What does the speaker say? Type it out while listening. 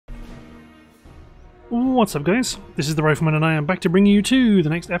What's up, guys? This is the Rifleman and I am back to bring you to the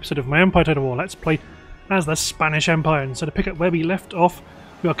next episode of my Empire Total War Let's Play as the Spanish Empire. And so to pick up where we left off,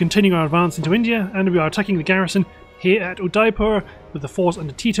 we are continuing our advance into India and we are attacking the garrison here at Udaipur with the force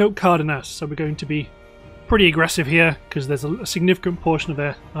under Tito Cardenas. So we're going to be pretty aggressive here because there's a significant portion of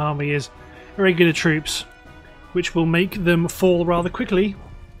their army is irregular troops, which will make them fall rather quickly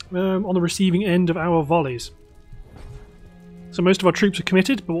on the receiving end of our volleys. So most of our troops are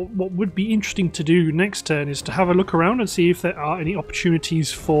committed, but what would be interesting to do next turn is to have a look around and see if there are any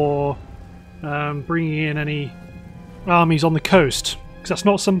opportunities for bringing in any armies on the coast, because that's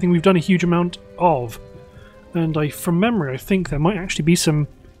not something we've done a huge amount of. And from memory, I think there might actually be some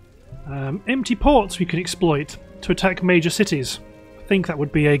empty ports we could exploit to attack major cities. I think that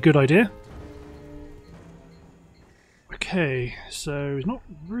would be a good idea. Okay, so not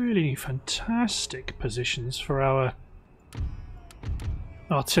really any fantastic positions for our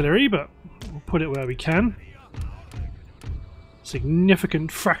artillery, but we'll put it where we can. Significant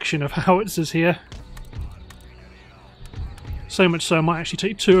fraction of howitzers here. So much so I might actually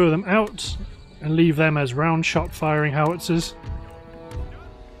take two of them out and leave them as round shot firing howitzers.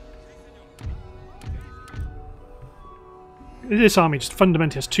 This army just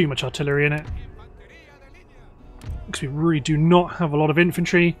fundamentally has too much artillery in it, because we really do not have a lot of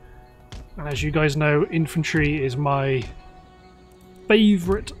infantry, and as you guys know, infantry is my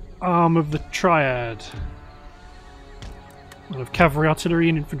favourite arm of the triad. I love cavalry, artillery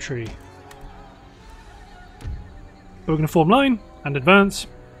and infantry. But we're going to form line and advance.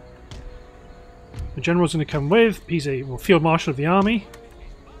 The general's going to come with. He's a field marshal of the army.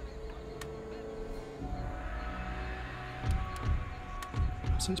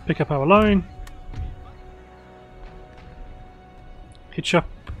 So let's pick up our line. Hitch up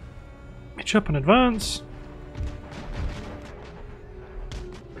and advance.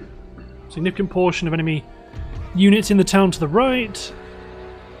 Significant portion of enemy units in the town to the right.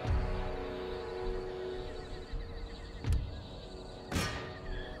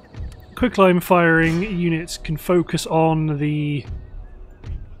 Quicklime firing units can focus on the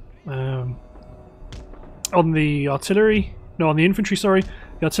artillery. No, on the infantry. Sorry,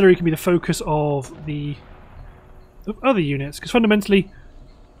 the artillery can be the focus of the other units, because fundamentally,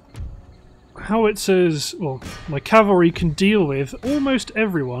 howitzers, well, my cavalry can deal with almost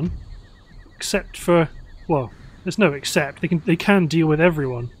everyone. Except for, well, there's no except. They can deal with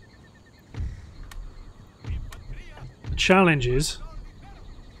everyone. The challenge is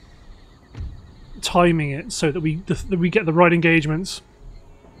timing it so that we get the right engagements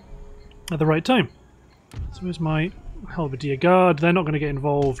at the right time. So here's my halberdier guard. They're not going to get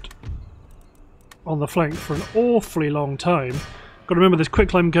involved on the flank for an awfully long time. Got to remember there's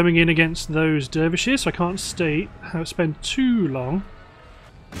quicklime coming in against those dervishes, so I can't spend too long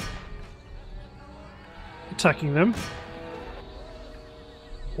attacking them,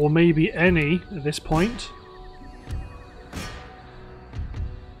 or maybe any at this point.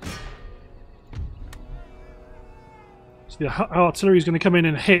 So the artillery is going to come in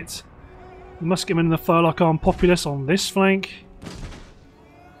and hit the musketmen and the firelock arm populace on this flank.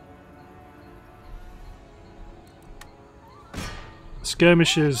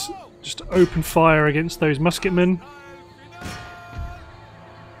 Skirmishers just open fire against those musketmen.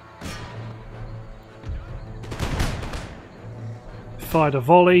 Fired a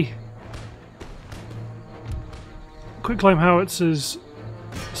volley. Quicklime howitzers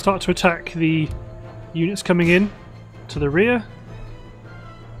start to attack the units coming in to the rear.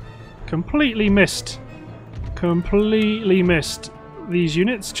 Completely missed these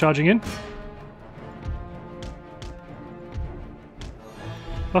units charging in.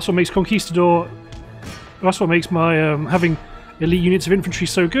 That's what makes Conquistador, that's what makes my having elite units of infantry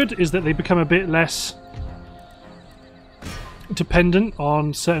so good, is that they become a bit less dependent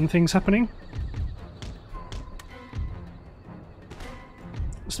on certain things happening.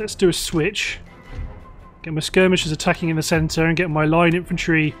 So let's do a switch. Get my skirmishers attacking in the centre and get my line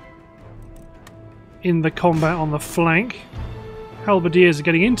infantry in the combat on the flank. Halberdiers are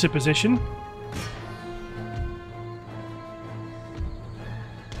getting into position.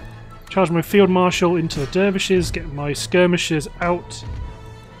 Charge my field marshal into the dervishes, get my skirmishers out.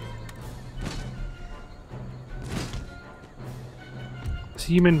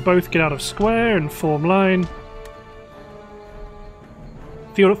 So you men both get out of square and form line.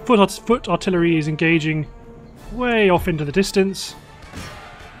 Foot artillery is engaging way off into the distance.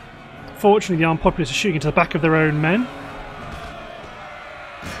 Fortunately, the armed populace are shooting into the back of their own men.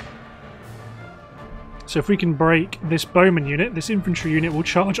 So if we can break this bowman unit, this infantry unit will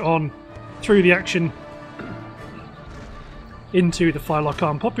charge on through the action into the firelock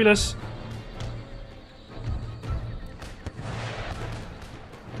armed populace.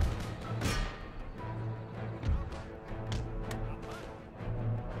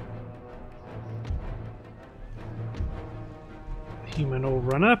 You men all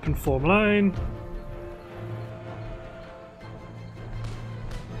run up and form line.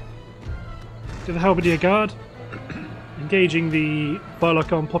 To the Halberdier Guard, engaging the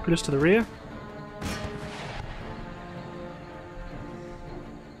Barlocon populace to the rear.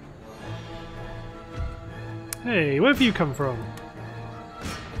 Hey, where have you come from?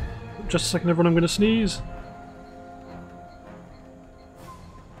 Just a second, everyone, I'm going to sneeze.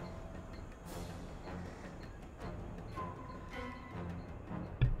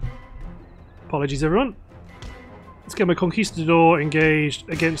 Apologies, everyone. Let's get my Conquistador engaged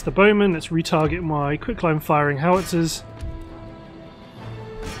against the Bowmen. Let's retarget my quicklime firing howitzers.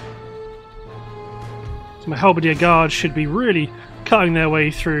 So my Halberdier Guard should be really cutting their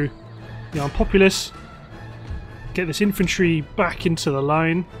way through the armed populace. Get this infantry back into the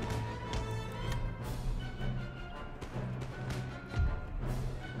line.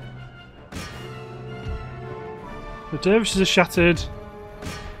 The dervishes are shattered.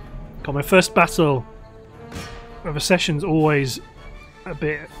 Got my first battle of a session's always a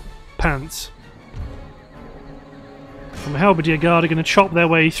bit pants. And my Halberdier Guard are going to chop their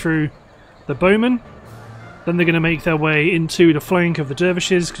way through the Bowmen. Then they're going to make their way into the flank of the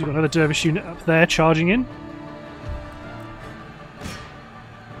dervishes because we've got another dervish unit up there charging in.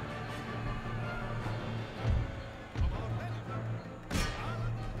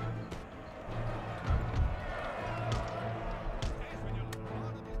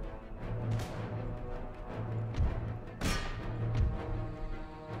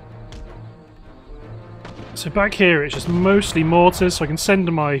 So back here it's just mostly mortars, so I can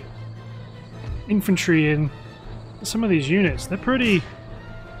send my infantry in. Some of these units, they're pretty...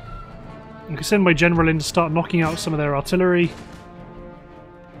 I can send my general in to start knocking out some of their artillery.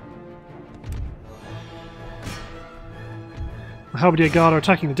 The Halberdier Guard are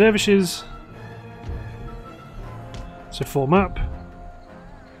attacking the dervishes. So form up.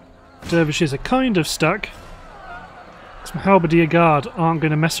 Dervishes are kind of stuck. So my Halberdier Guard aren't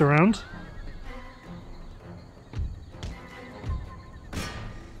going to mess around.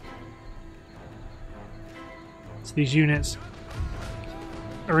 These units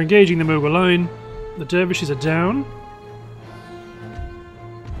are engaging the Mughal line. The dervishes are down.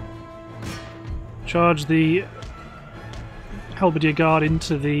 Charge the Halberdier Guard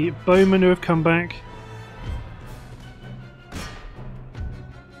into the Bowmen who have come back.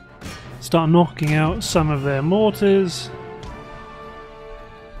 Start knocking out some of their mortars.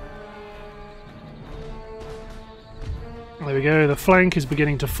 There we go, the flank is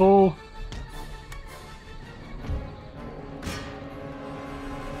beginning to fall.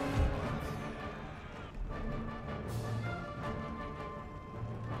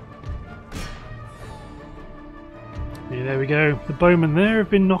 Yeah, there we go. The Bowmen there have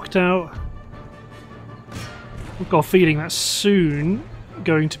been knocked out. I've got a feeling that's soon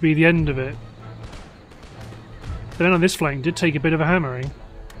going to be the end of it. But then on this flank did take a bit of a hammering.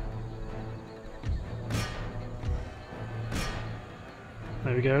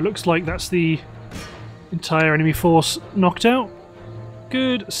 There we go. Looks like that's the entire enemy force knocked out.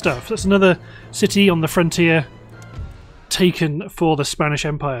 Good stuff. That's another city on the frontier taken for the Spanish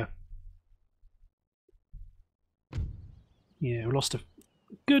Empire. Yeah, we lost a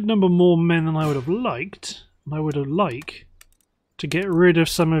good number more men than I would have liked. I would have liked to get rid of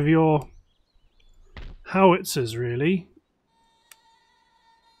some of your howitzers, really.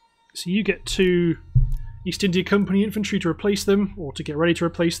 So you get 2 East India Company infantry to replace them, or to get ready to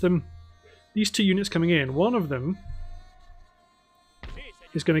replace them. These 2 units coming in, one of them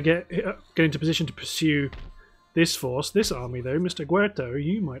is going to get into position to pursue this force. This army, though, Mr. Huerto,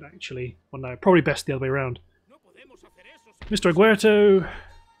 you might actually... Well, no, probably best the other way around. Mr. Huerto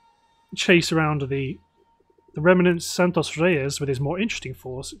chase around the remnants. Santos Reyes, with his more interesting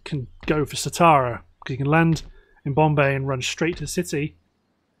force, can go for Satara, because he can land in Bombay and run straight to the city.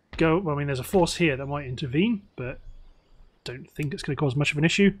 Well, I mean, there's a force here that might intervene, but don't think it's going to cause much of an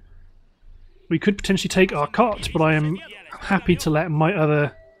issue. We could potentially take Arcot, but I am happy to let my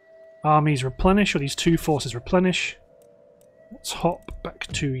other armies replenish, or these 2 forces replenish. Let's hop back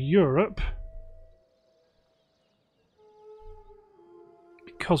to Europe.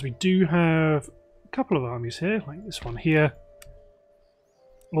 Because we do have a couple of armies here, like this one here.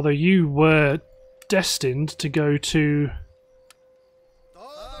 Although you were destined to go to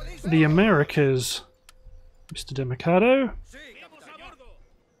the Americas, Mr. De Mercado.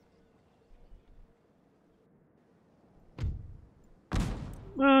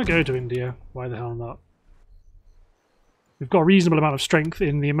 Go to India. Why the hell not? We've got a reasonable amount of strength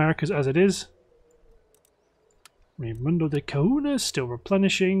in the Americas as it is. Mundo de Kahuna still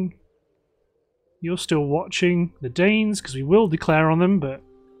replenishing. You're still watching the Danes, because we will declare on them, but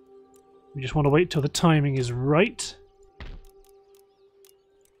we just want to wait till the timing is right.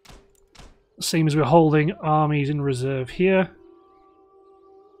 Same as we're holding armies in reserve here.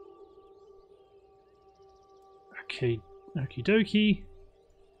 Okay, okie dokie.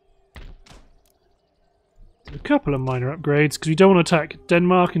 A couple of minor upgrades, because we don't want to attack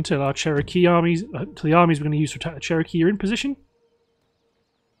Denmark until our Cherokee armies, until the armies we're going to use to attack the Cherokee are in position.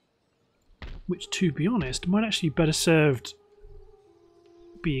 Which, to be honest, might actually be better served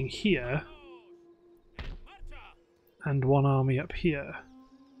being here. And one army up here.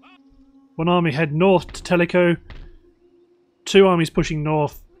 One army head north to Tellico. Two armies pushing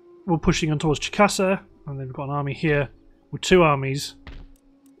north, well, pushing on towards Chicasa. And then we've got an army here with two armies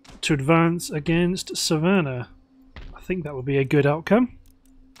to advance against Savannah. I think that would be a good outcome.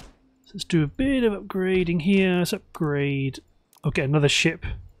 So let's do a bit of upgrading here. Let's upgrade. I'll get another ship.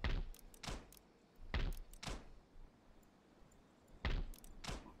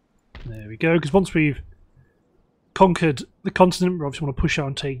 There we go, because once we've conquered the continent, we obviously want to push out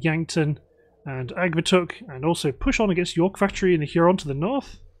and take Yankton and Agvatuk, and also push on against York Factory and the Huron to the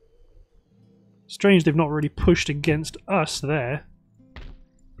north. Strange they've not really pushed against us there.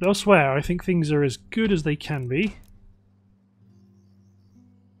 But elsewhere, I think things are as good as they can be.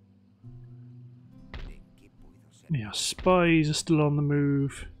 Yeah, spies are still on the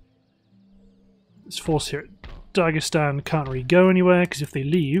move. This force here at Dagestan can't really go anywhere, because if they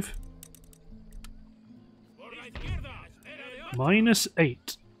leave...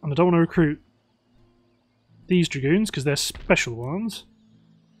 -8. And I don't want to recruit these dragoons, because they're special ones.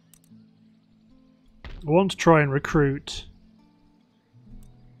 I want to try and recruit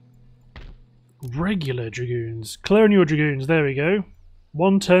regular dragoons. Colonial dragoons, there we go.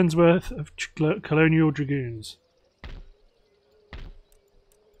 1 turn's worth of colonial dragoons.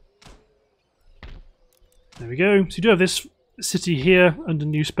 There we go. So you do have this city here under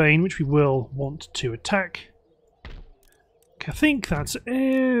New Spain, which we will want to attack. I think that's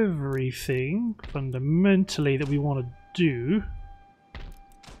everything fundamentally that we want to do.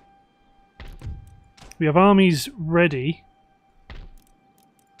 We have armies ready.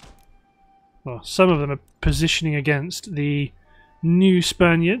 Well, some of them are positioning against the new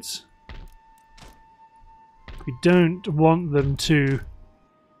Spaniards. We don't want them to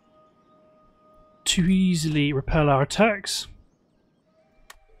too easily repel our attacks.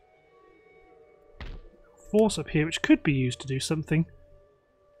 Force up here, which could be used to do something,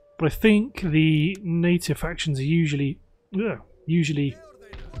 but I think the native factions are usually I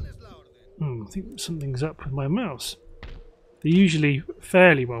think something's up with my mouse. They're usually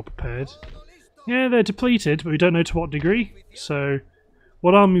fairly well prepared. Yeah, they're depleted, but we don't know to what degree. So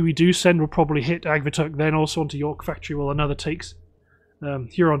what army we do send will probably hit Agvatuk, then also onto York Factory while another takes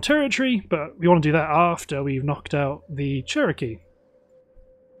Huron territory, but we want to do that after we've knocked out the Cherokee.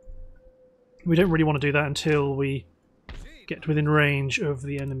 We don't really want to do that until we get within range of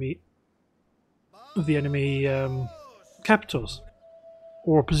the enemy capitals,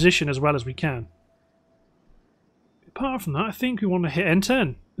 or position as well as we can. Apart from that, I think we want to hit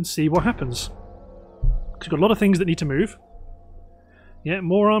N10 and see what happens. Because we've got a lot of things that need to move. Yeah,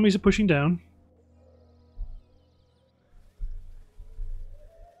 more armies are pushing down.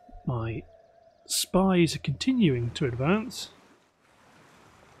 My spies are continuing to advance.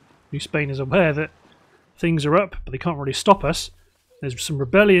 New Spain is aware that things are up, but they can't really stop us. There's some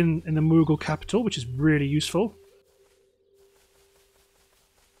rebellion in the Mughal capital, which is really useful.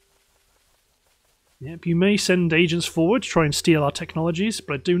 Yep, you may send agents forward to try and steal our technologies,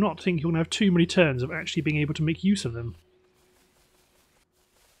 but I do not think you're going to have too many turns of actually being able to make use of them.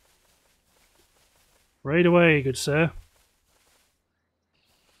 Raid away, good sir.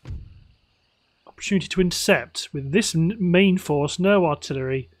 Opportunity to intercept. With this main force, no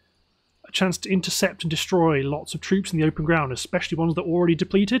artillery. A chance to intercept and destroy lots of troops in the open ground, especially ones that are already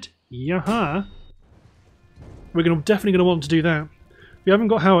depleted. Yaha! We're definitely going to want to do that. We haven't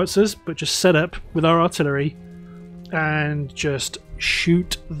got howitzers, but just set up with our artillery and just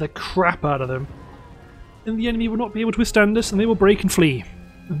shoot the crap out of them. And the enemy will not be able to withstand us, and they will break and flee.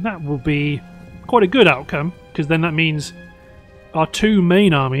 And that will be quite a good outcome, because then that means our 2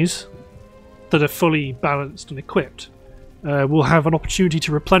 main armies that are fully balanced and equipped will have an opportunity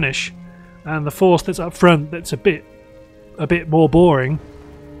to replenish, and the force that's up front that's a bit more boring,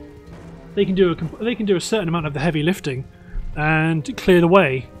 they can do a certain amount of the heavy lifting and clear the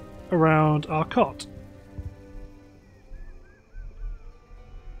way around our cot.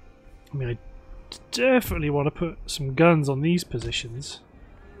 I mean, I definitely want to put some guns on these positions,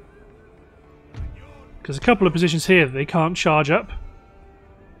 because a couple of positions here they can't charge up.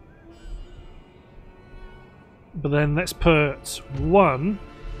 But then let's put one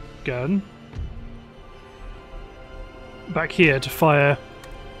gun back here to fire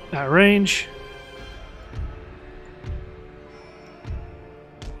at range.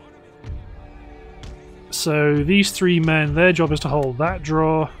 So these 3 men, their job is to hold that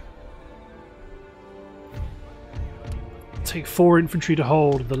draw. Take 4 infantry to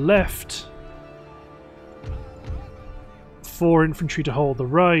hold the left. 4 infantry to hold the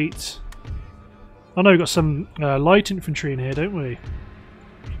right. I know we've got some light infantry in here, don't we?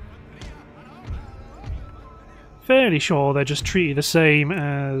 Fairly sure they're just treated the same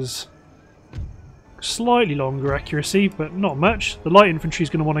as slightly longer accuracy, but not much. The light infantry is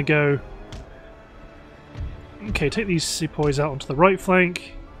going to want to go... Okay, take these sepoys out onto the right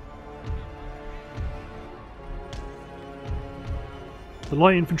flank. The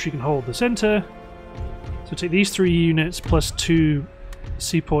light infantry can hold the centre. So take these 3 units plus 2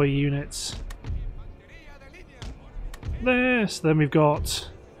 sepoy units there. So then we've got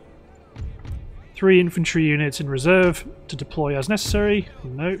 3 infantry units in reserve to deploy as necessary.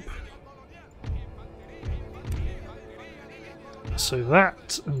 Nope. So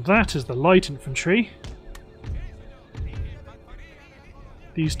that is the light infantry.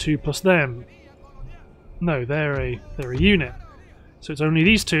 These 2 plus them. No, they're a unit. So it's only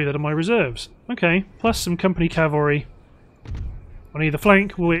these 2 that are my reserves. Okay, plus some company cavalry on either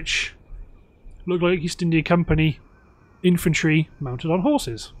flank, which look like East India Company infantry mounted on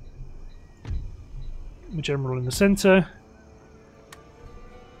horses. The general in the centre.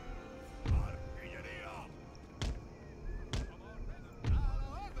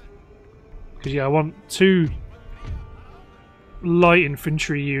 Because yeah, I want 2 light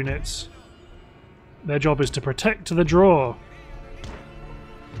infantry units. Their job is to protect the draw.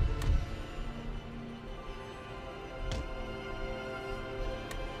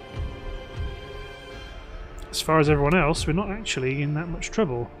 As far as everyone else, we're not actually in that much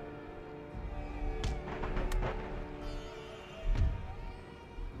trouble.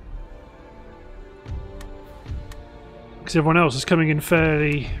 Because everyone else is coming in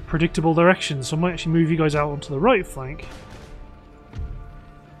fairly predictable directions, so I might actually move you guys out onto the right flank.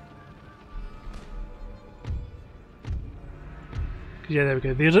 Yeah, there we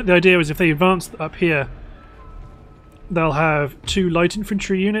go. The idea is if they advance up here, they'll have 2 light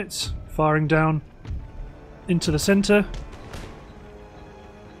infantry units firing down into the centre.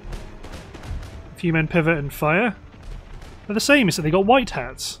 A few men pivot and fire. They're the same, except they got white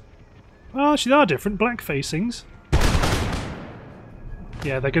hats. Well, actually they are different, black facings.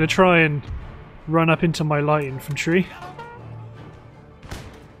 Yeah, they're going to try and run up into my light infantry.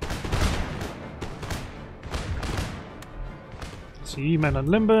 So you men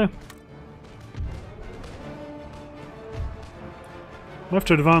unlimber. We'll have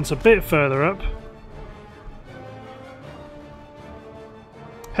to advance a bit further up.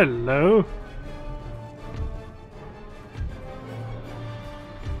 Hello.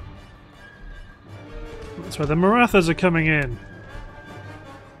 That's where the Marathas are coming in.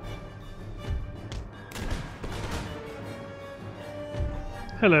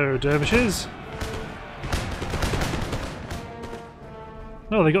 Hello, dervishes.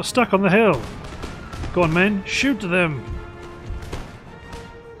 Oh, they got stuck on the hill. Go on, men, shoot them.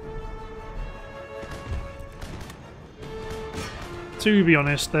 To be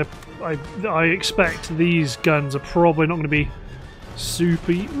honest, I expect these guns are probably not going to be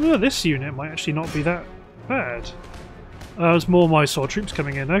super... Well, this unit might actually not be that bad. There's more Mysore troops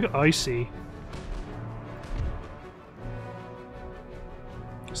coming in. I see.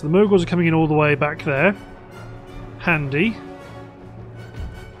 So the Mughals are coming in all the way back there. Handy.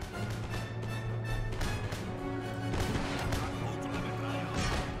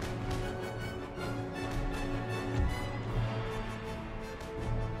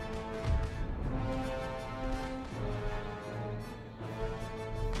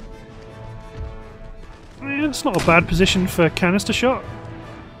 Yeah, it's not a bad position for canister shot.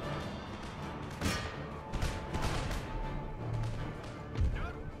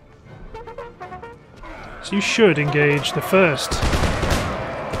 So you should engage the first.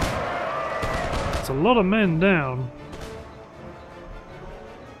 It's a lot of men down.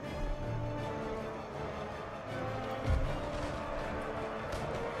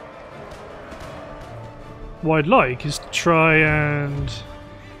 What I'd like is to try and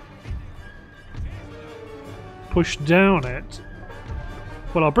push down it.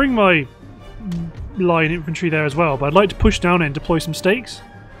 Well, I'll bring my line infantry there as well, but I'd like to push down it and deploy some stakes.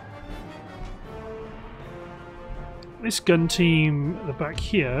 This gun team at the back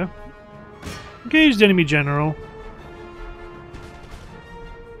here. Engage the enemy general.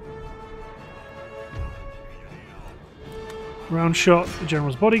 Round shot, the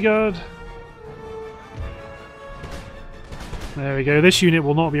general's bodyguard. There we go. This unit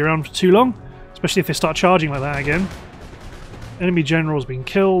will not be around for too long, especially if they start charging like that again. Enemy general's been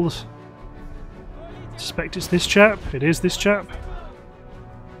killed. Suspect it's this chap. It is this chap.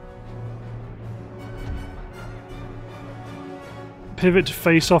 Pivot to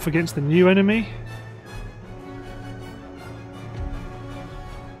face off against the new enemy.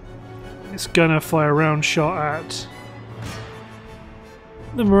 It's gonna fire a round shot at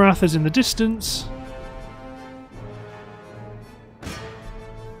the Marathas in the distance.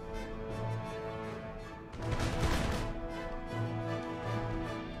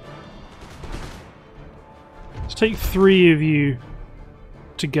 Let's take 3 of you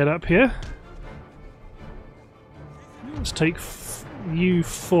to get up here. Let's take you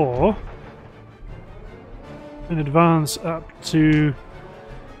 4 and advance up to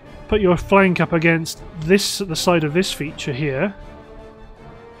put your flank up against this at the side of this feature here.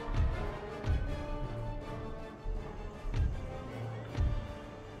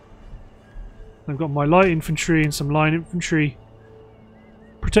 I've got my light infantry and some line infantry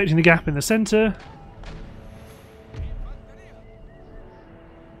protecting the gap in the centre.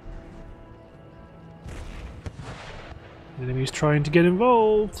 The enemy's trying to get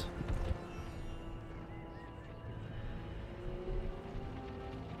involved.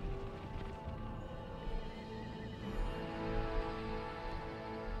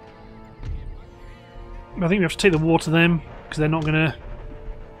 I think we have to take the war to them because they're not going to.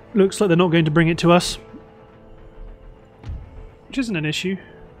 Looks like they're not going to bring it to us, which isn't an issue.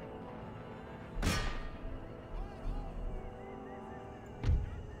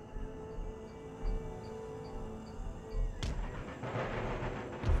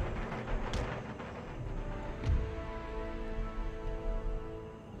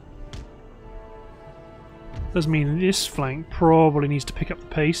 Does mean this flank probably needs to pick up the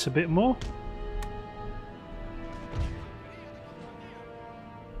pace a bit more.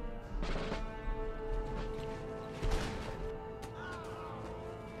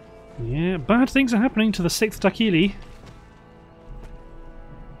 Yeah, bad things are happening to the 6th Dakili.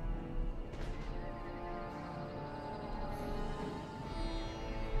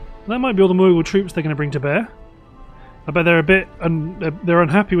 That might be all the Mughal troops they're going to bring to bear. I bet they're a bit they're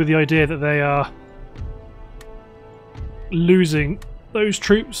unhappy with the idea that they are losing those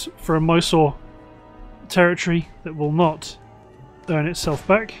troops for a Mysore territory that will not earn itself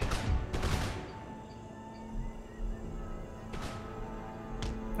back.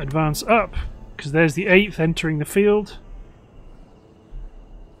 Advance up, because there's the 8th entering the field.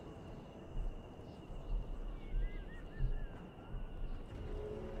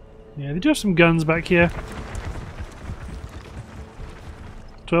 Yeah, they do have some guns back here.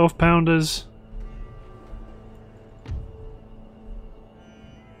 12-pounders.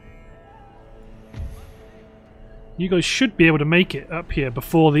 You guys should be able to make it up here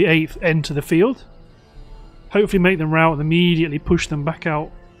before the 8th enter the field. Hopefully make them rout and immediately push them back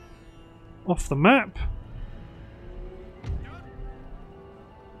out off the map.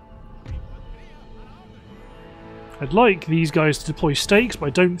 I'd like these guys to deploy stakes, but I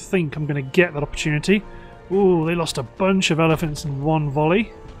don't think I'm going to get that opportunity. Ooh, they lost a bunch of elephants in one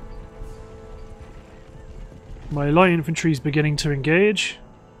volley. My light infantry is beginning to engage.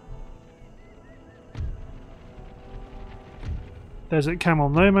 Desert camel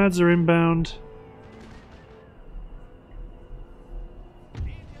nomads are inbound.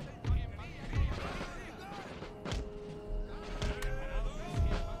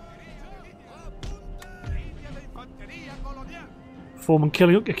 Form and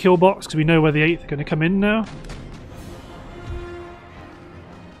kill a kill box because we know where the 8th are going to come in now.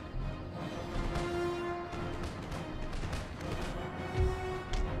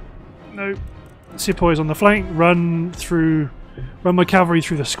 No. Sepoys on the flank. Run my cavalry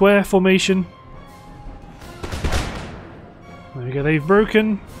through the square formation. There we go, they've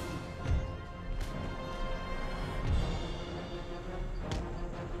broken.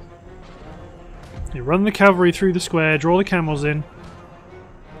 You run the cavalry through the square, draw the camels in.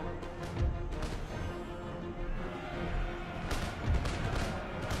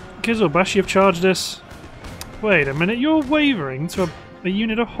 Kizilbash, you've charged us. Wait a minute, you're wavering to a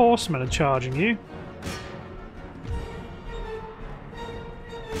unit of horsemen are charging you.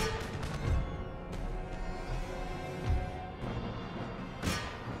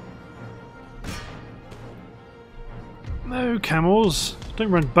 No camels,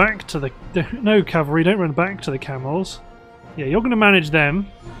 don't run back to the... No cavalry, don't run back to the camels. Yeah, you're going to manage them.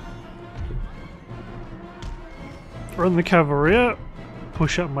 Run the cavalry up.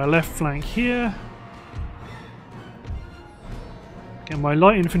 Push up my left flank here. Get my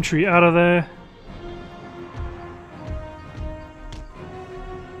light infantry out of there.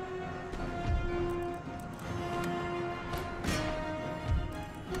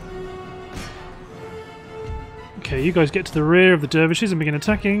 Okay, you guys get to the rear of the dervishes and begin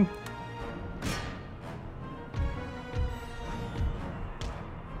attacking.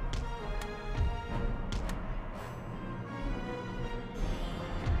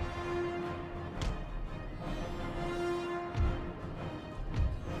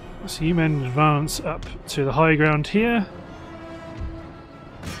 So you men advance up to the high ground here.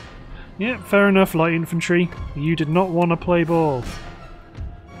 Yeah, fair enough, light infantry. You did not want to play ball.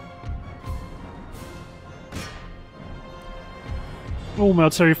 All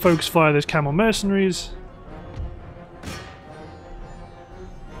military folks fire those camel mercenaries.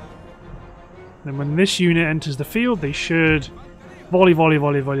 Then when this unit enters the field, they should volley, volley,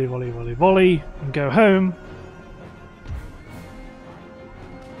 volley, volley, volley, volley, volley, and go home.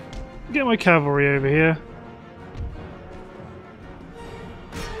 Get my cavalry over here.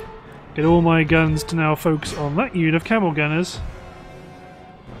 Get all my guns to now focus on that unit of camel gunners.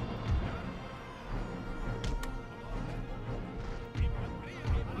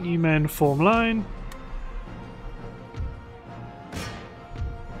 You men form line.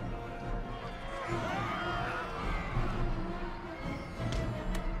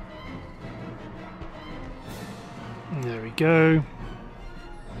 There we go.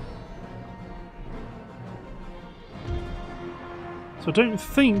 So I don't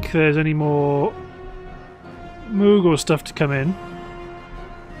think there's any more Mughal stuff to come in.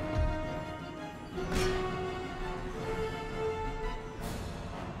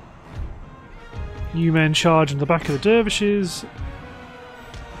 You men charge in the back of the dervishes.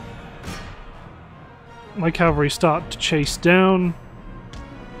 My cavalry start to chase down.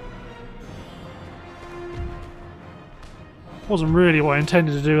 Wasn't really what I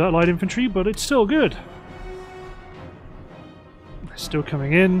intended to do with that light infantry, but it's still good. They're still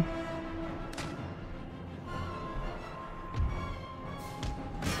coming in.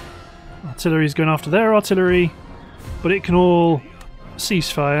 Artillery's going after their artillery, but it can all cease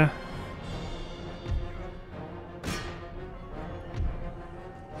fire.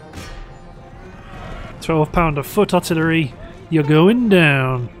 12-pounder foot artillery, you're going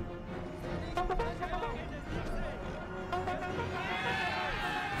down.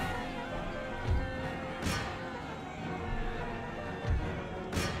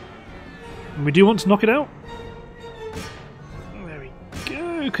 And we do want to knock it out. There we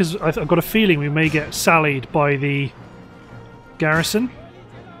go, because I've got a feeling we may get sallied by the garrison.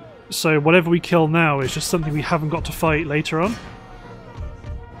 So whatever we kill now is just something we haven't got to fight later on.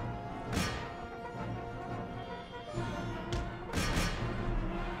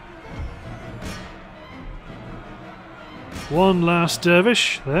 One last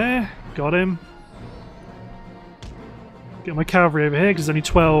dervish there, got him. Get my cavalry over here because there's only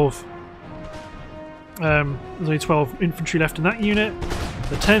 12. There's only 12 infantry left in that unit.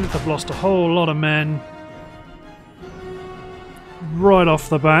 The 10th have lost a whole lot of men. Right off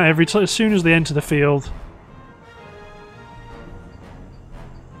the bat, as soon as they enter the field.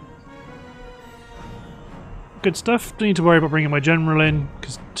 Good stuff. Don't need to worry about bringing my general in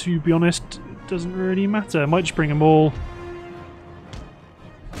because, to be honest, it doesn't really matter. I might just bring them all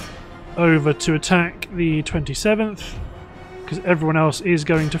over to attack the 27th because everyone else is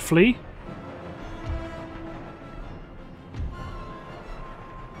going to flee.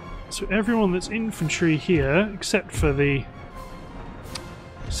 So everyone that's infantry here, except for the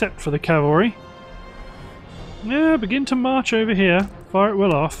cavalry, yeah, begin to march over here. Fire it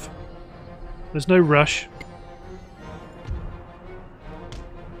well off. There's no rush.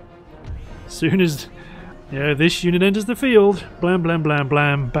 As soon as this unit enters the field, blam blam blam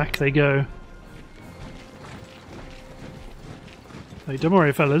blam, back they go. Hey, don't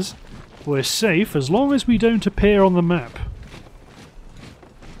worry fellas, we're safe as long as we don't appear on the map.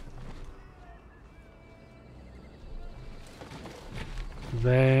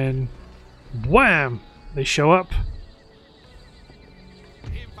 Then, wham! They show up.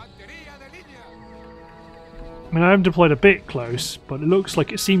 I mean, I haven't deployed a bit close, but it looks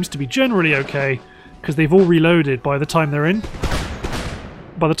like it seems to be generally okay, because they've all reloaded by the time they're in.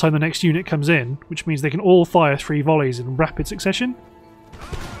 By the time the next unit comes in, which means they can all fire 3 volleys in rapid succession.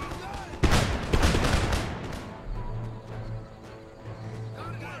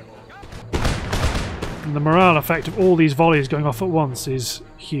 And the morale effect of all these volleys going off at once is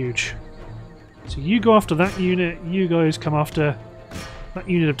huge. So you go after that unit, you guys come after that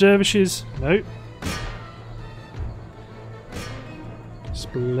unit of dervishes. Nope.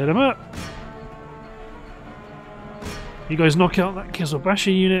 Split them up. You guys knock out that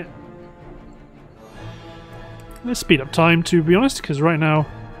Kizilbashi unit. Let's speed up time, to be honest, because right now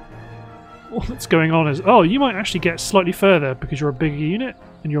all that's going on is... Oh, you might actually get slightly further because you're a bigger unit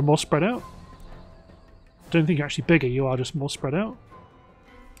and you're more spread out. I don't think you're actually bigger, you are just more spread out.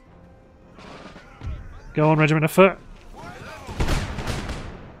 Go on, Regiment of Foot.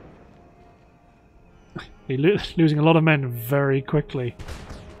 You're losing a lot of men very quickly.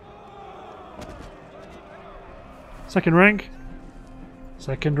 Second rank.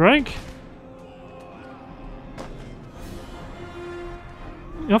 Second rank.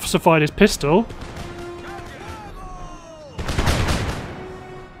 The officer fired his pistol.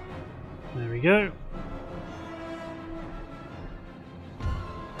 There we go.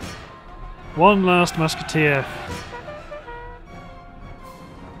 One last musketeer.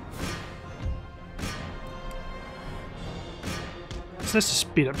 So let's just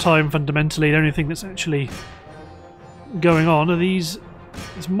speed up time fundamentally. The only thing that's actually going on are these...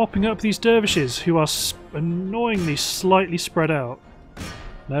 is mopping up these dervishes who are annoyingly slightly spread out.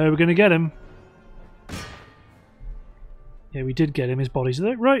 No, we're going to get him. Yeah, we did get him. His body's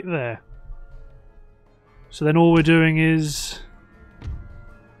right there. So then all we're doing is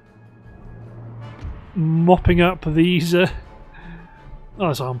mopping up these... Oh,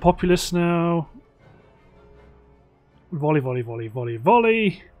 it's unpopulous now. Volley, volley, volley, volley,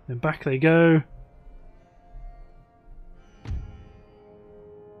 volley. Then back they go.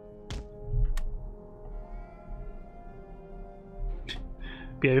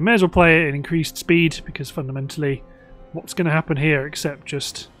 But yeah, we may as well play it in increased speed because fundamentally what's going to happen here except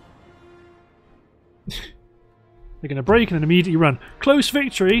just they're going to break and then immediately run. Close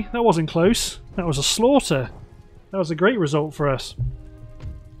victory? That wasn't close. That was a slaughter. That was a great result for us.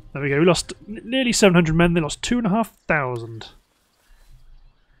 There we go. We lost nearly 700 men. They lost 2,500.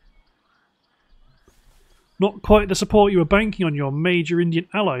 Not quite the support you were banking on your major Indian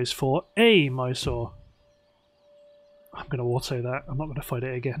allies for, Mysore. I'm going to auto that. I'm not going to fight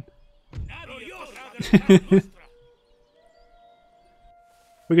it again.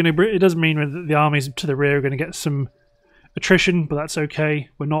 We're going to. It does mean that the armies to the rear are going to get some attrition, but that's okay.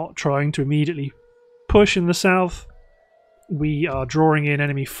 We're not trying to immediately push in the south. We are drawing in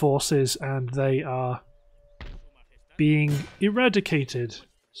enemy forces, and they are being eradicated.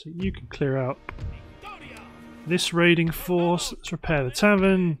 So you can clear out this raiding force. Let's repair the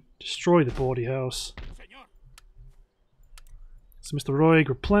tavern, destroy the bawdy house. So Mr. Roig,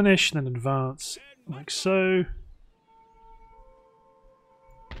 replenish, and then advance, like so.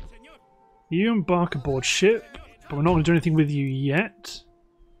 You embark aboard ship, but we're not going to do anything with you yet.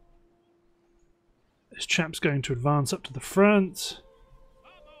 This chap's going to advance up to the front.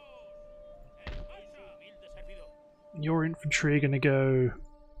 Your infantry are going to go...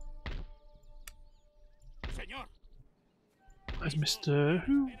 Where's Mr...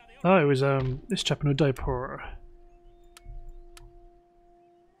 who? Oh, it was this chap in Udaipur.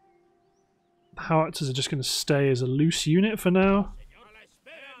 The howitzers are just going to stay as a loose unit for now.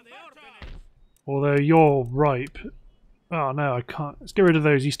 Although you're ripe. Oh no, I can't. Let's get rid of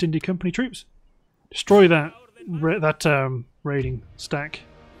those East India Company troops. Destroy that raiding stack.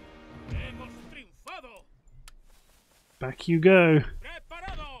 Back you go.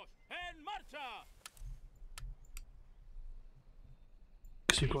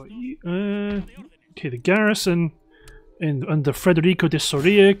 So you've got okay, the garrison under Federico de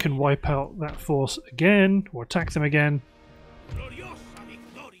Soria can wipe out that force again or attack them again.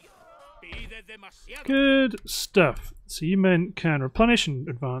 Good stuff. So you men can replenish and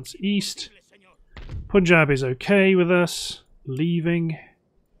advance east. Punjab is okay with us leaving.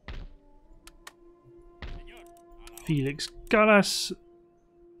 Felix Gallas,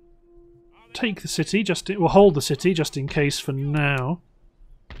 take the city. We'll hold the city just in case for now.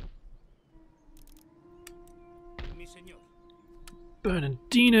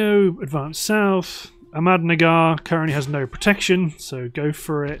 Bernardino, advance south. Ahmadnagar currently has no protection, so go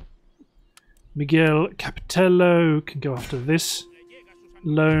for it. Miguel Capitello can go after this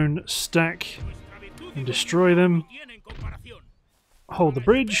lone stack and destroy them. Hold the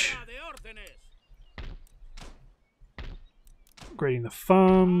bridge. Upgrading the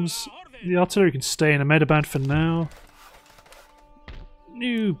farms. The artillery can stay in Ahmedabad for now.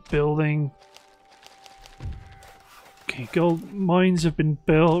 New building. Okay, gold mines have been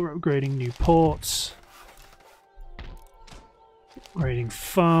built. We're upgrading new ports. Upgrading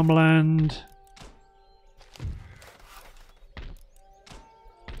farmland.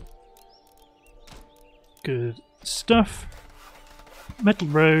 Good stuff. Metal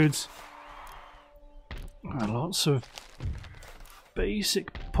roads. Lots of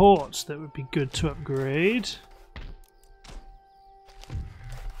basic ports that would be good to upgrade.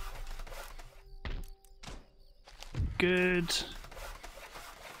 good.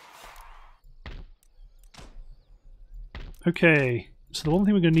 Okay, so the one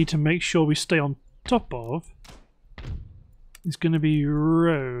thing we're going to need to make sure we stay on top of is going to be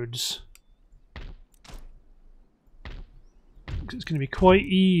roads. It's going to be quite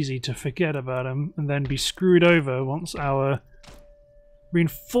easy to forget about them and then be screwed over once our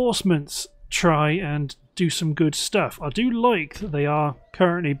reinforcements try and do some good stuff. I do like that they are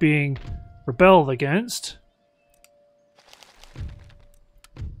currently being rebelled against.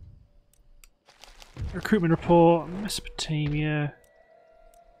 Recruitment report, Mesopotamia.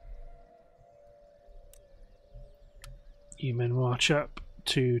 You men march up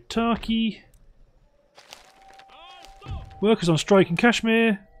to Turkey. Workers on strike in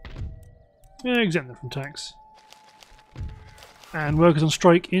Kashmir. Yeah, exempt them from tax. And workers on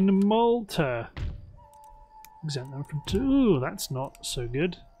strike in Malta. Exempt them from... Ooh, that's not so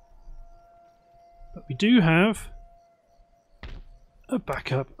good. But we do have a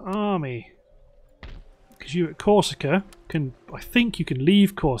backup army. Because you at Corsica can... I think you can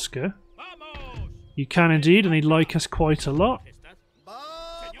leave Corsica. You can indeed, and they like us quite a lot.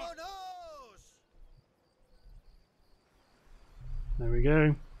 There we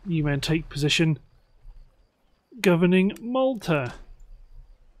go. You men take position governing Malta.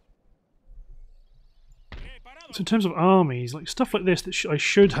 So in terms of armies, like stuff like this that I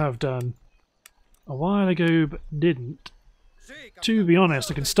should have done a while ago but didn't. To be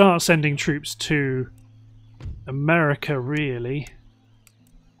honest, I can start sending troops to America really.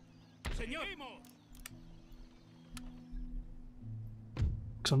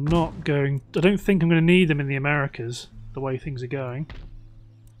 Because I'm not going... I don't think I'm going to need them in the Americas, the way things are going.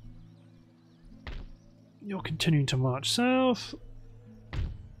 You're continuing to march south.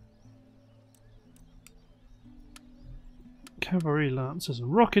 Cavalry, lancers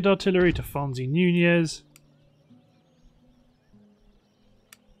and rocket artillery to Fonzie Nunez.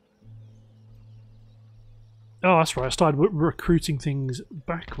 Oh, that's right, I started recruiting things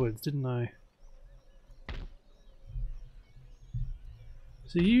backwards, didn't I?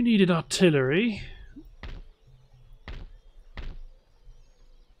 So you needed artillery.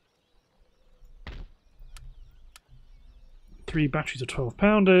 Three batteries of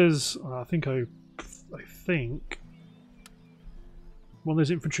 12-pounders. I think one of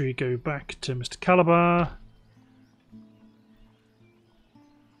those infantry go back to Mr. Calabar.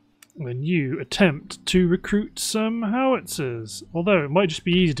 And then you attempt to recruit some howitzers. Although it might just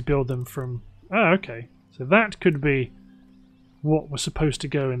be easy to build them from... Ah, okay. So that could be what was supposed to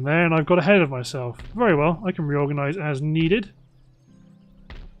go in there, and I've got ahead of myself. Very well, I can reorganise as needed.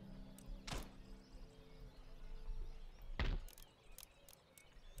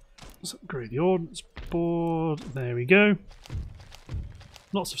 Let's upgrade the ordnance board. There we go.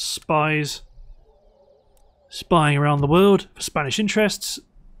 Lots of spies spying around the world for Spanish interests.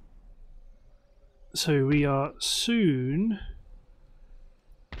 So we are soon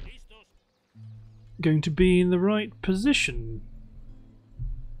going to be in the right position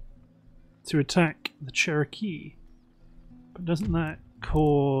to attack the Cherokee. But doesn't that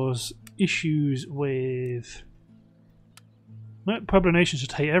cause issues with... No, Pueblo nations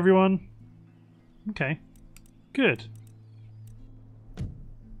just hate everyone. Okay, good.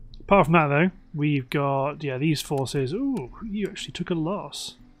 Apart from that though, we've got, yeah, these forces. Ooh, you actually took a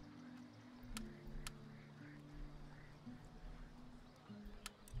loss.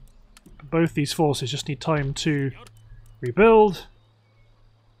 Both these forces just need time to rebuild.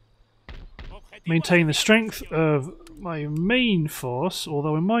 Maintain the strength of my main force,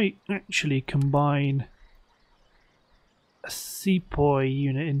 although I might actually combine a sepoy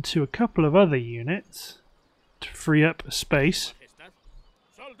unit into a couple of other units to free up space.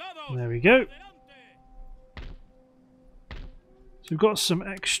 There we go. So we've got some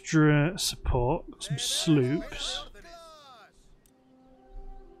extra support, some sloops.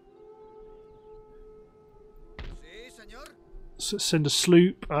 So send a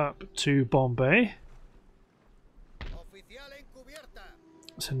sloop up to Bombay.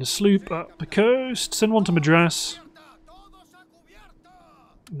 Send a sloop up the coast. Send one to Madras.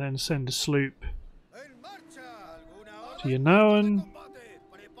 And then send a sloop to Yanawan.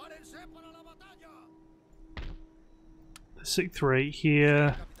 The 6th rate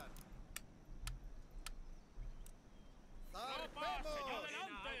here.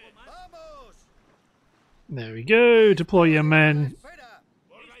 There we go. Deploy your men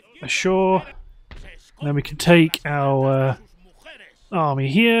ashore. And then we can take our army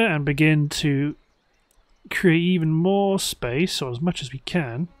here and begin to create even more space, or as much as we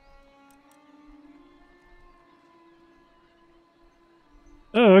can.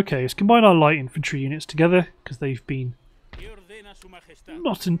 Oh, okay. Let's combine our light infantry units together because they've been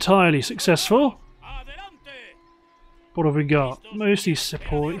not entirely successful. What have we got? Mostly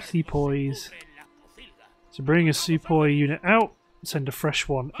sepoys. So bring a sepoy unit out, send a fresh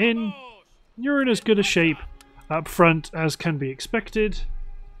one in. You're in as good a shape up front as can be expected.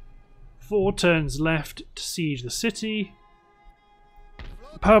 4 turns left to siege the city.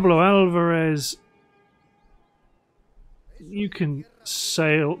 Pablo Alvarez, you can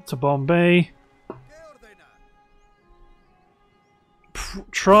sail to Bombay.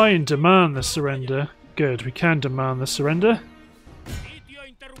 Try and demand the surrender. Good, we can demand the surrender.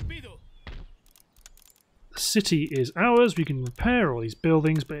 The city is ours. We can repair all these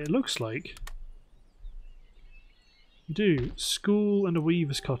buildings, but it looks like we do. School and a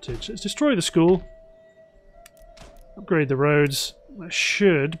weaver's cottage. Let's destroy the school. Upgrade the roads. That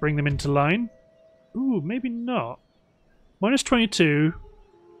should bring them into line. Ooh, maybe not. Minus 22.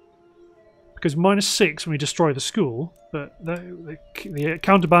 Because minus 6 when we destroy the school. But the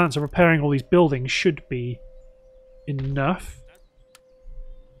counterbalance of repairing all these buildings should be enough.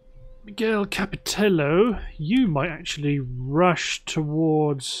 Miguel Capitello, you might actually rush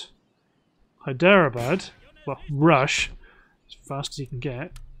towards Hyderabad. Well, rush as fast as you can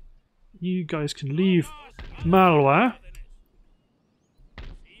get. You guys can leave Malwa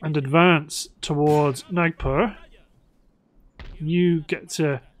and advance towards Nagpur. You get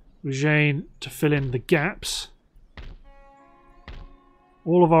to Ujjain to fill in the gaps.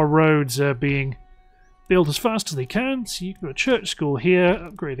 All of our roads are being built as fast as they can. So you've got a church school here,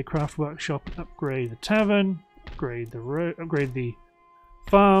 upgrade the craft workshop, upgrade the tavern, upgrade the road, upgrade the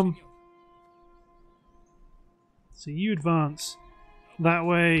farm. So you advance that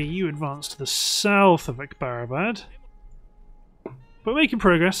way, you advance to the south of Akbarabad. But making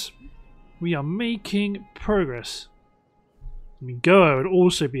progress. We are making progress. I mean, Goa would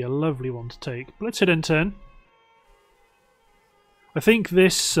also be a lovely one to take. But let's hit end turn. I think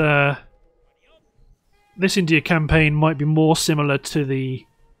this this India campaign might be more similar to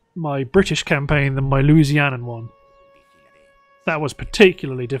my British campaign than my Louisianan one. That was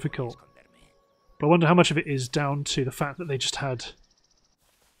particularly difficult. But I wonder how much of it is down to the fact that they just had...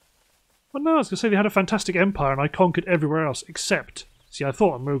 Well, no, I was going to say they had a fantastic empire and I conquered everywhere else except... See, I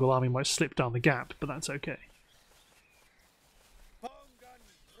thought a Mughal army might slip down the gap, but that's okay.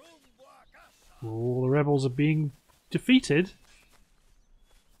 All the rebels are being defeated.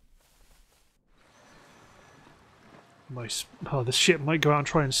 This ship might go out and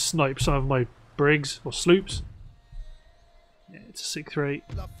try and snipe some of my brigs or sloops. Yeah, it's a 6-3.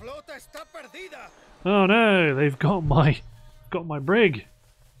 Oh no, they've got my brig.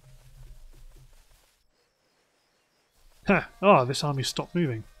 Ha! Oh, this army stopped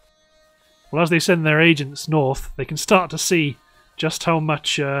moving. Well, as they send their agents north, they can start to see just how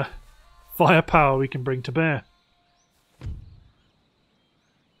much firepower we can bring to bear. I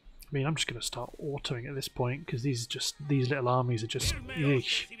mean, I'm just going to start autoing at this point because these little armies are just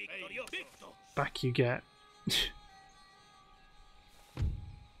yeesh. Back you get.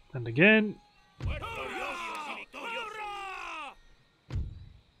 And again.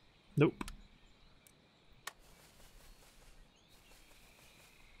 Nope.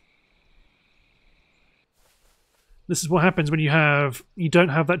 This is what happens when you don't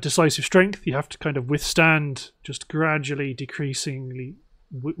have that decisive strength. You have to kind of withstand just gradually increasingly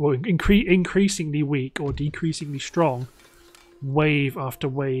weak or decreasingly strong wave after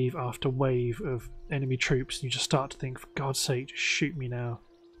wave after wave of enemy troops. And you just start to think, for God's sake, just shoot me now.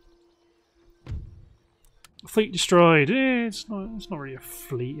 Fleet destroyed. It's not really a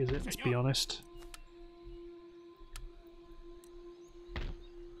fleet, is it? Let's be honest.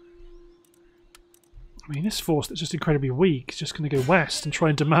 I mean, this force that's just incredibly weak is just going to go west and try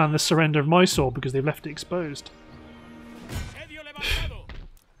and demand the surrender of Mysore because they've left it exposed.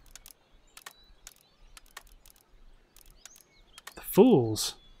 The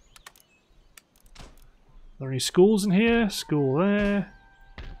fools. Are there any schools in here? School there.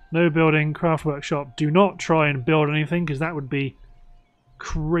 No building, craft workshop. Do not try and build anything because that would be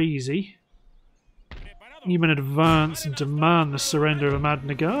crazy. Even advance and demand the surrender of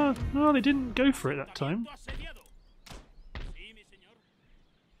Ahmadnagar. No, they didn't go for it that time.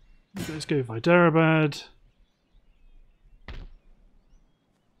 You guys go Hyderabad.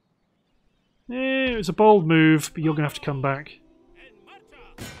 Yeah, it was a bold move, but you're going to have to come back.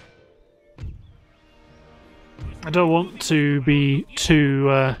 I don't want to be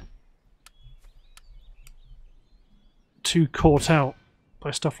too caught out by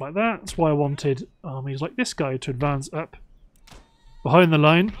stuff like that. That's why I wanted armies like this guy to advance up behind the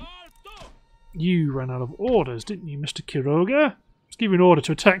line. You ran out of orders, didn't you, Mr. Quiroga? Let's give you an order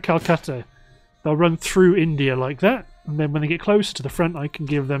to attack Calcutta. They'll run through India like that, and then when they get closer to the front I can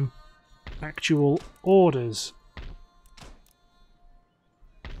give them actual orders.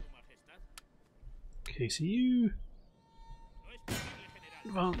 Okay, so you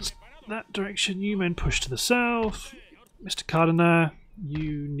advance that direction, you men push to the south. Mr. Cardinal,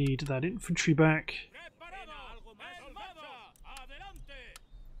 you need that infantry back.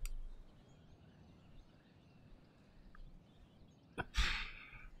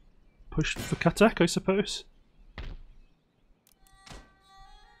 Push for Katak, I suppose.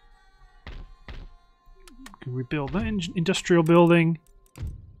 Can rebuild that industrial building.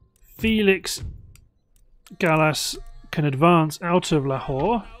 Felix Gallas can advance out of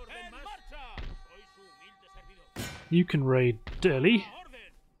Lahore. You can raid Delhi.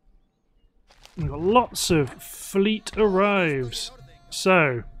 We've got lots of fleet arrives.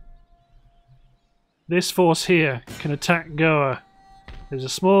 So, this force here can attack Goa. There's a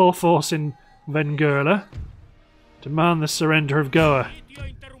small force in Vengurla. Demand the surrender of Goa.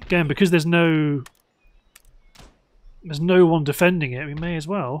 Again, because there's no one defending it, we may as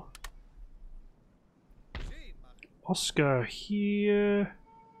well. Oscar here.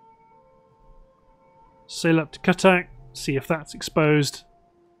 Sail up to Cuttack, see if that's exposed.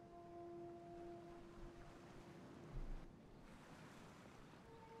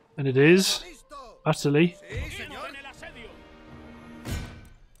 And it is. Utterly.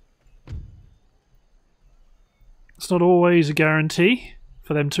 It's not always a guarantee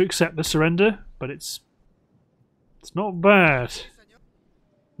for them to accept the surrender, but it's not bad.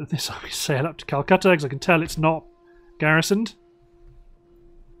 This army sail up to Calcutta because I can tell it's not garrisoned.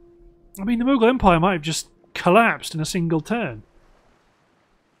 I mean, the Mughal Empire might have just collapsed in a single turn.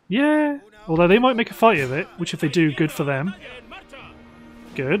 Yeah, although they might make a fight of it, which if they do, good for them.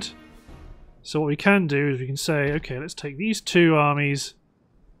 Good. So what we can do is we can say, okay, let's take these two armies.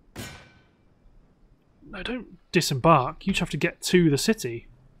 No, don't disembark. You just have to get to the city.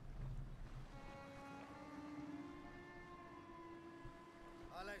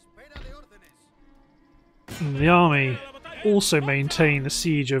 And the army also maintain the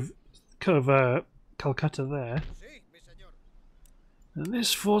siege of Calcutta there. And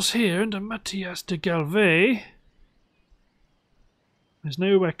this force here under Matthias de Galvez. There's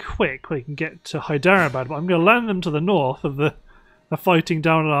nowhere quick where you can get to Hyderabad, but I'm going to land them to the north of the fighting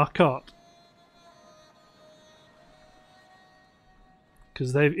down at Arcot.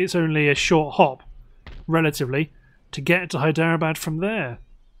 Because it's only a short hop, relatively, to get to Hyderabad from there.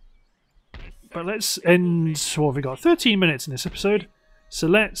 But let's end, what have we got? 13 minutes in this episode. So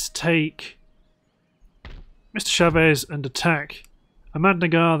let's take Mr. Chavez and attack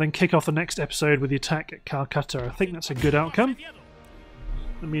Ahmadnagar, then kick off the next episode with the attack at Calcutta. I think that's a good outcome.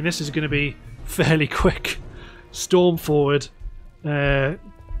 I mean, this is going to be fairly quick. Storm forward,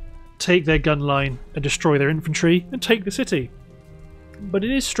 take their gun line and destroy their infantry, and take the city. But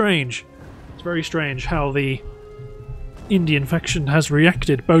it is strange. It's very strange how the Indian faction has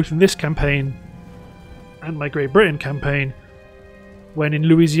reacted both in this campaign and my Great Britain campaign, when in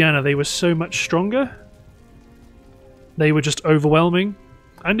Louisiana they were so much stronger. They were just overwhelming.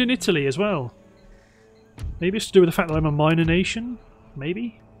 And in Italy as well. Maybe it's to do with the fact that I'm a minor nation?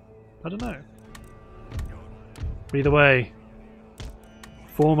 Maybe? I don't know. But either way,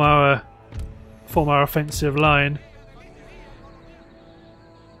 form our offensive line.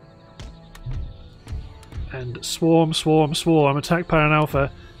 And swarm, swarm, swarm. Attack Paran Alpha.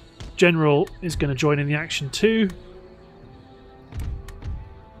 General is going to join in the action too.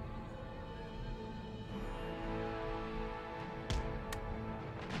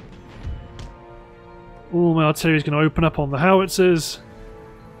 All my artillery is going to open up on the howitzers.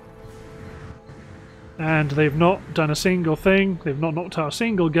 And they've not done a single thing. They've not knocked out a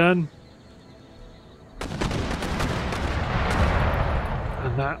single gun.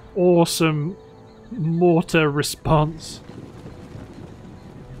 And that awesome mortar response.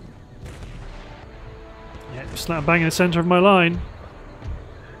 Yeah, slap bang in the centre of my line.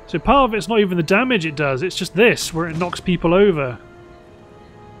 So part of it's not even the damage it does, it's just this, where it knocks people over.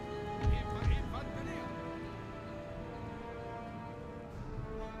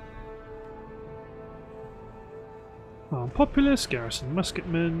 Populous, garrison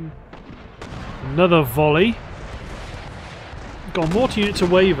musketmen. Another volley. Got a mortar unit to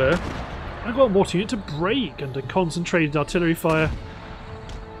waver. I've got a mortar unit to break under concentrated artillery fire.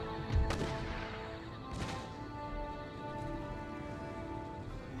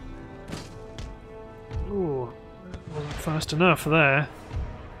 Ooh, wasn't fast enough there.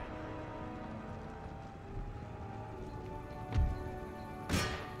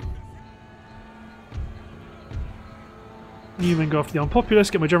 men go after the armed populace.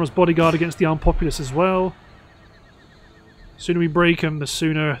 Get my general's bodyguard against the armed populace as well. The sooner we break them, the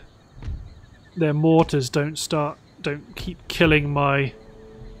sooner their mortars don't keep killing my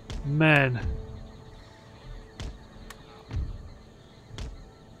men.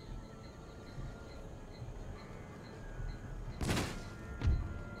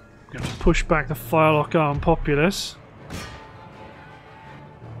 I'm going to push back the firelock armed populace.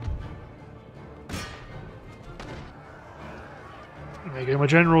 There you go, my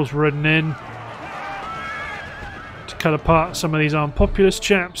general's running in to cut apart some of these armed populace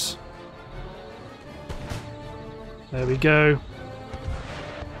chaps. There we go.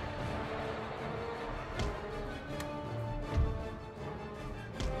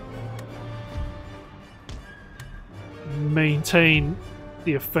 Maintain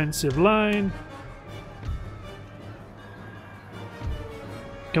the offensive line.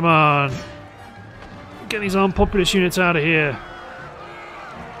 Come on. Get these armed populace units out of here.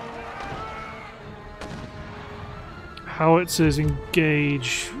 Howitzers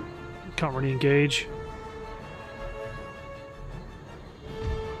engage. Can't really engage.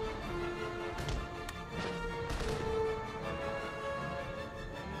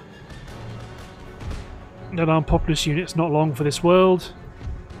 That armed populace unit's not long for this world.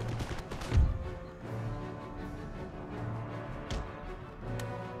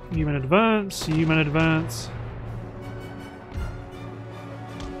 Human advance, human advance.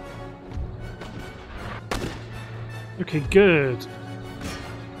 Okay, good.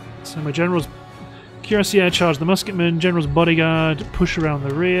 So my general's cuirassier charge the musketmen, general's bodyguard push around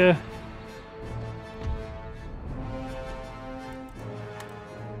the rear.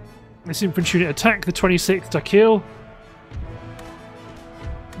 This infantry unit attack the 26th Dakil,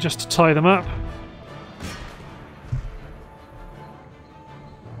 just to tie them up.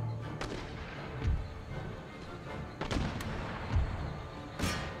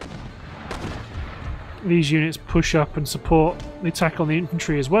 These units push up and support the attack on the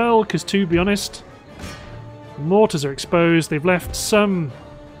infantry as well, because to be honest, the mortars are exposed. They've left some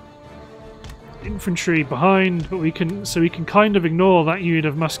infantry behind, but we can kind of ignore that unit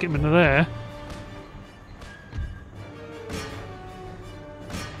of musketmen there.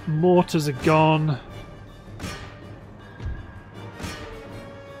 Mortars are gone.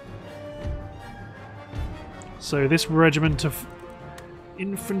 So this regiment of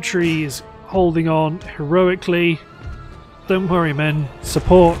infantry is holding on heroically. Don't worry, men.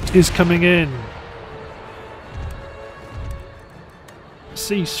 Support is coming in.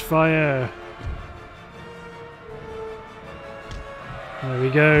 Ceasefire. There we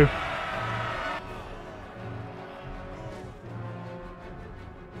go.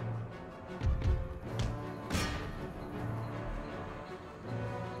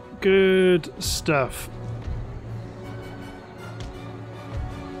 Good stuff.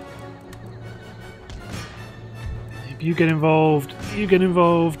 If you get involved, you get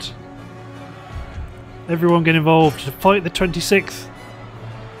involved. Everyone get involved to fight the 26th.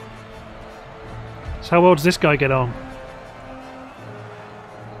 So how well does this guy get on?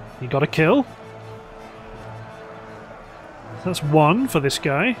 You got a kill. That's one for this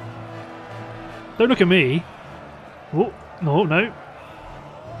guy. Don't look at me. Oh, no, no.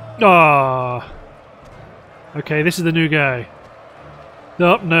 Ah. Okay, this is the new guy.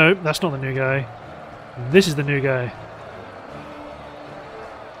 Oh, no, that's not the new guy. This is the new guy.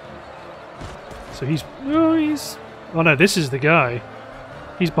 So he's... Oh no, this is the guy.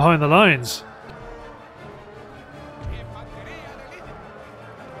 He's behind the lines.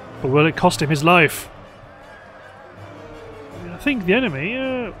 But will it cost him his life? I think the enemy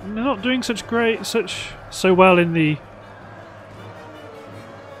they're not doing so well in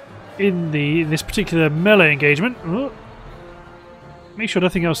this particular melee engagement. Oh. Make sure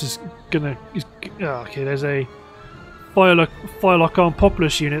nothing else is gonna. Okay, there's a firelock armed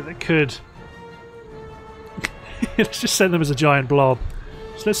populace unit that could. Let's just send them as a giant blob.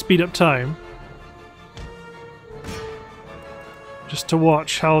 So let's speed up time. Just to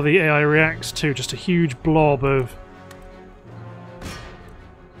watch how the AI reacts to just a huge blob of...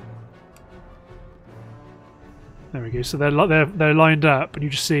 There we go, so they're lined up and you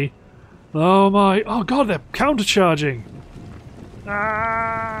just see... Oh my... Oh god, they're countercharging!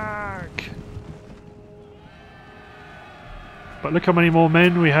 Ark! But look how many more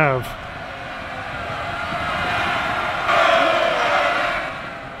men we have.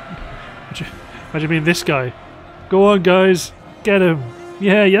 Imagine being this guy. Go on guys! Get him!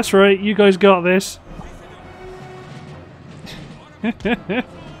 Yeah, that's right, you guys got this!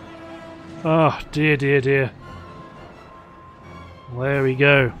 Oh, dear, dear, dear. There we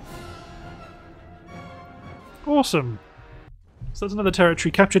go. Awesome. So that's another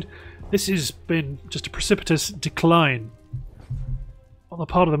territory captured. This has been just a precipitous decline on the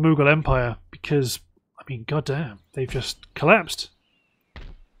part of the Mughal Empire because, I mean, goddamn, they've just collapsed.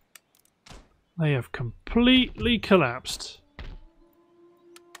 They have completely collapsed.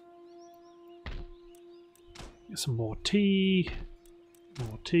 Get some more tea.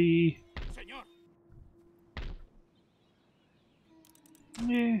 More tea.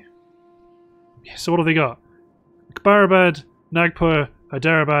 Yeah. So what have they got? Akbarabad, Nagpur,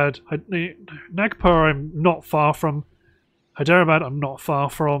 Hyderabad. Nagpur I'm not far from. Hyderabad I'm not far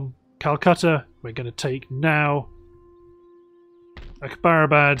from. Calcutta we're going to take now.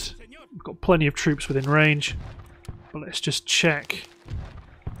 Akbarabad, we've got plenty of troops within range. But let's just check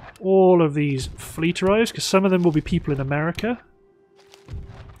all of these fleet arrives, because some of them will be people in America.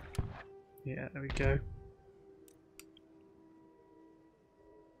 Yeah, there we go.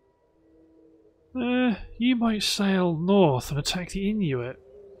 You might sail north and attack the Inuit.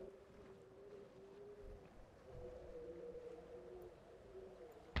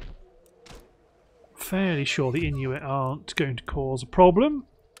 Fairly sure the Inuit aren't going to cause a problem.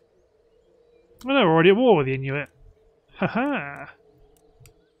 I know we're already at war with the Inuit. Haha.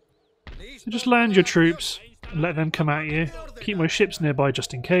 So just land your troops and let them come at you. Keep my ships nearby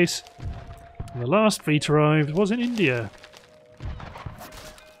just in case. And the last fleet arrived was in India.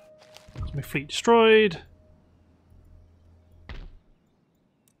 That's my fleet destroyed.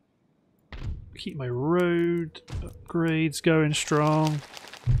 Keep my road upgrades going strong.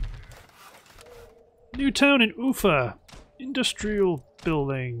 New town in Ufa. Industrial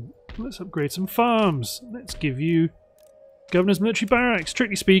building. Let's upgrade some farms. Let's give you Governor's Military Barracks.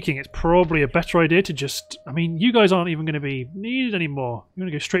 Strictly speaking, it's probably a better idea to just... I mean, you guys aren't even going to be needed anymore. You're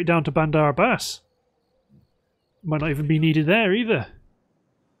going to go straight down to Bandar Abbas. Might not even be needed there either.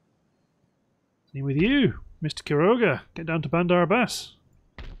 Same with you, Mr. Quiroga. Get down to Bandar Abbas.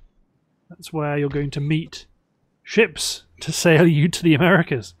 That's where you're going to meet ships to sail you to the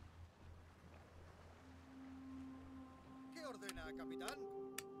Americas.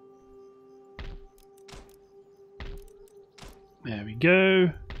 There we go.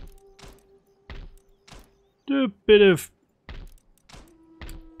 Let's do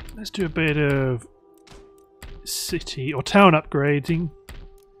a bit of city or town upgrading.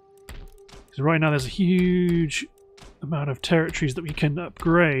 Because right now there's a huge amount of territories that we can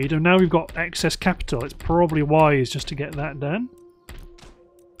upgrade, and now we've got excess capital. It's probably wise just to get that done.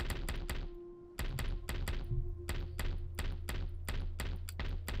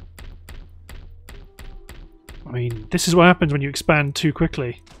 I mean, this is what happens when you expand too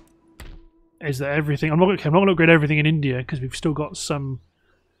quickly. Is that everything? I'm not going to upgrade everything in India because we've still got some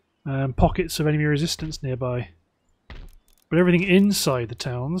pockets of enemy resistance nearby. But everything inside the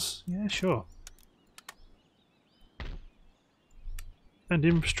towns, yeah, sure. And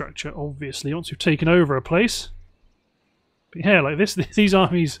infrastructure, obviously, once we've taken over a place. But yeah, like this, these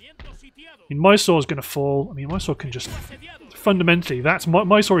armies. I mean, Mysore's going to fall. I mean, Mysore can just fundamentally.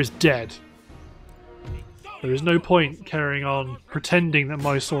 Mysore is dead. There is no point carrying on pretending that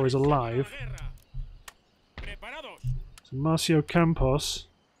Mysore is alive. So Marcio Campos.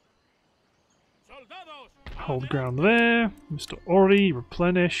 Hold ground there. Mr. Ori,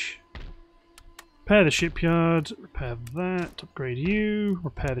 replenish. Repair the shipyard. Repair that. Upgrade you.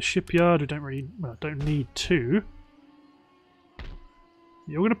 Repair the shipyard. We don't really... well, don't need to.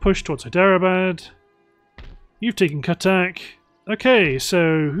 You're going to push towards Hyderabad. You've taken Cuttack. Okay,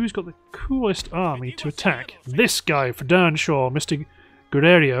 so who's got the coolest army to attack? This guy for darn sure, Mr.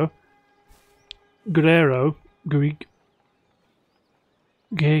 Guerrero. Guerrero.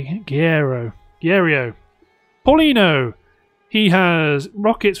 Paulino! He has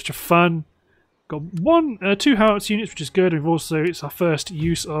rockets, which are fun. Got two howitzer units, which is good. And we've also, it's our first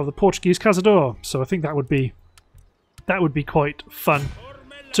use of the Portuguese Cazador, so I think that would be quite fun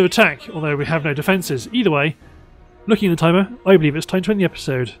to attack, although we have no defences. Either way, looking at the timer, I believe it's time to end the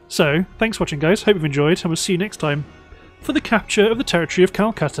episode. So, thanks for watching guys, hope you've enjoyed, and we'll see you next time for the capture of the territory of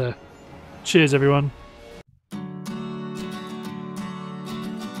Calcutta. Cheers everyone.